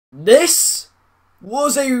This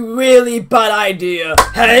was a really bad idea.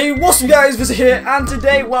 Hey, what's up guys, Vizeh here, and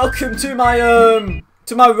today welcome to my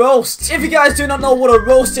roast. If you guys do not know what a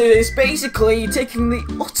roast is, it's basically taking the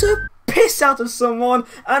utter piss out of someone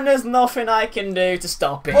and there's nothing I can do to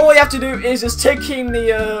stop it. All you have to do is just taking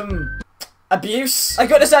the abuse. I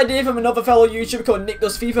got this idea from another fellow YouTuber called Nick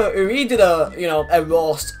Does FIFA, who he did a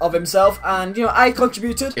roast of himself, and I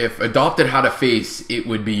contributed. If Adopted had a face, it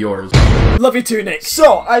would be yours. Love you too, Nick.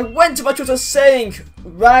 So I went to my Twitter saying,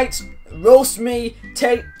 right, roast me,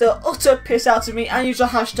 take the utter piss out of me, and use the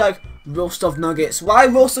hashtag roast of nuggets. Why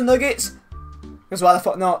roast of nuggets? Because why the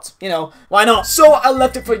fuck not? Why not? So I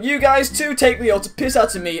left it for you guys to take the utter piss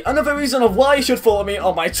out of me. Another reason of why you should follow me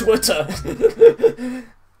on my Twitter.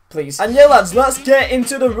 Please. And yeah lads, let's get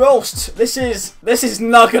into the roast. This is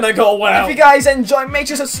not gonna go well. If you guys enjoy, make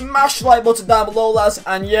sure to smash the like button down below lads.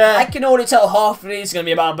 And yeah, I can already tell half of these is gonna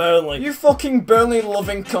be about Burnley. You fucking Burnley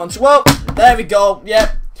loving cunt. Well, there we go,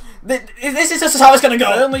 yep. This is just how it's gonna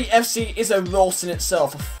go. Burnley FC is a roast in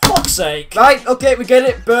itself, for fuck's sake. Right, okay, we get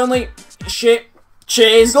it. Burnley, shit.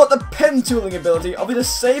 Cheers. Got the pen tooling ability of a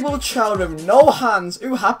disabled child with no hands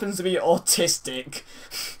who happens to be autistic.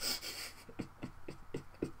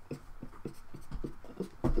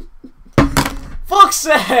 Fuck's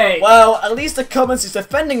sake! Well, at least the comments is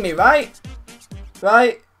defending me, right?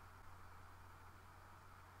 Right?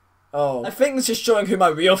 Oh. I think this is showing who my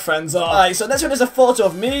real friends are. Alright, so next one is a photo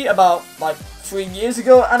of me about, like, 3 years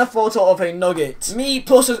ago, and a photo of a nugget. Me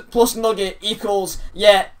plus nugget equals,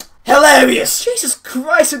 yeah, hilarious! Jesus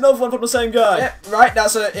Christ, another one from the same guy. Yep, right,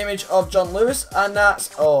 that's an image of John Lewis, and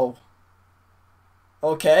that's, oh.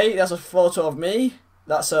 Okay, that's a photo of me.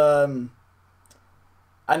 That's,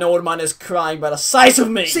 an old man is crying by the sight of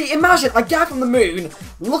me. See, imagine a guy from the moon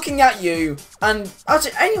looking at you, and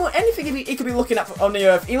actually anything he could be looking at on the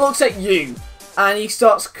earth, he looks at you, and he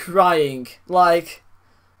starts crying. Like,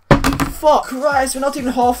 fuck Christ, we're not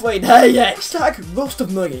even halfway there yet. Hashtag roast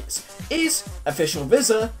of nuggets. Is official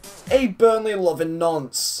Vizeh a Burnley loving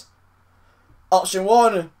nonce? Option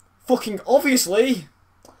 1, fucking obviously.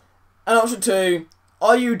 And option 2,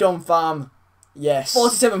 are you dumb fam? Yes.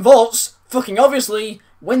 47 votes, fucking obviously.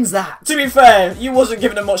 When's that? To be fair, you wasn't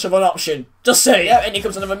given him much of an option. Just say, yeah, and here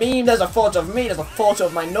comes another meme. There's a photo of me, there's a photo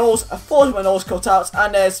of my nose, a photo of my nose cut out,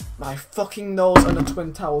 and there's my fucking nose and the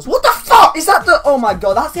Twin Towers. What the fuck? Is that the... Oh my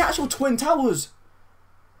god, that's the actual Twin Towers.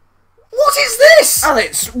 What is this?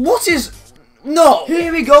 Alex, what is... No.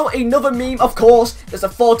 Here we go, another meme, of course. There's a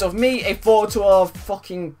photo of me, a photo of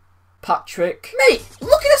fucking... Patrick. Mate,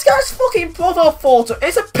 look at this guy's fucking profile photo.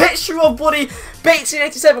 It's a picture of bloody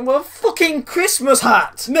 1887 with a fucking Christmas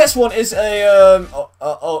hat. Next one is a,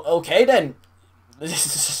 okay then.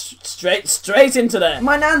 straight into there.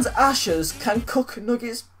 My nan's ashes can cook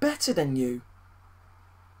nuggets better than you.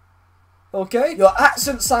 Okay? Your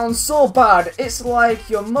accent sounds so bad, it's like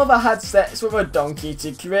your mother had sex with a donkey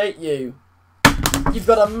to create you. You've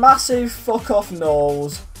got a massive fuck off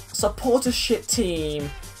nose, support a shit team,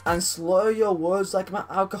 and slur your words like my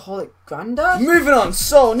alcoholic granddad? Moving on,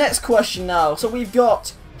 so next question now. So we've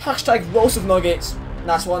got hashtag roast of nuggets.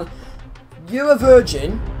 Nice one. You're a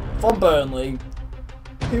virgin from Burnley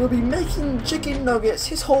who will be making chicken nuggets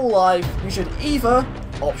his whole life. You should either,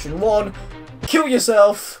 option 1, kill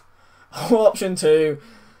yourself, or option 2,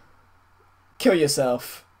 kill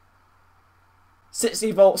yourself.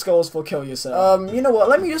 60 volts goes for kill yourself. You know what,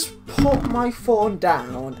 let me just put my phone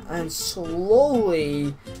down and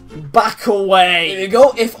slowly back away. Here we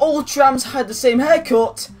go, if all trams had the same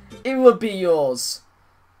haircut, it would be yours.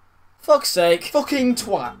 Fuck's sake, fucking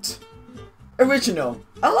twat. Original,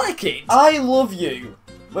 I like it. I love you,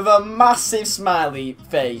 with a massive smiley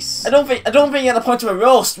face. I don't think at the point of a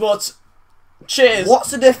roast, but cheers.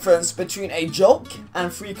 What's the difference between a joke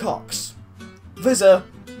and 3 cocks? Vizeh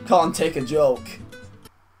can't take a joke.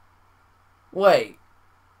 Wait.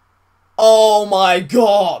 Oh my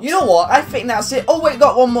god. You know what? I think that's it. Oh wait,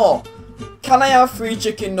 got one more. Can I have 3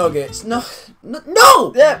 chicken nuggets? No.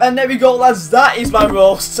 No! Yep, and there we go lads. That is my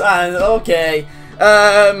roast. And okay.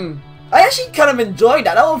 I actually kind of enjoyed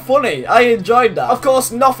that. That was funny. I enjoyed that. Of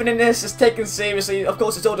course, nothing in this is taken seriously. Of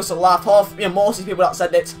course, it's all just a laugh off. Most of the people that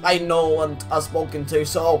said it, I know and I've spoken to.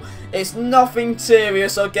 So, it's nothing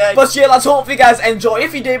serious, okay? But yeah, lads, hope you guys enjoy.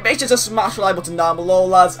 If you did, make sure to smash the like button down below,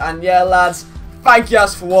 lads. And yeah, lads, thank you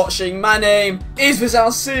guys for watching. My name is Vizeh.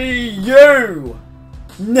 I'll see you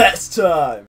next time.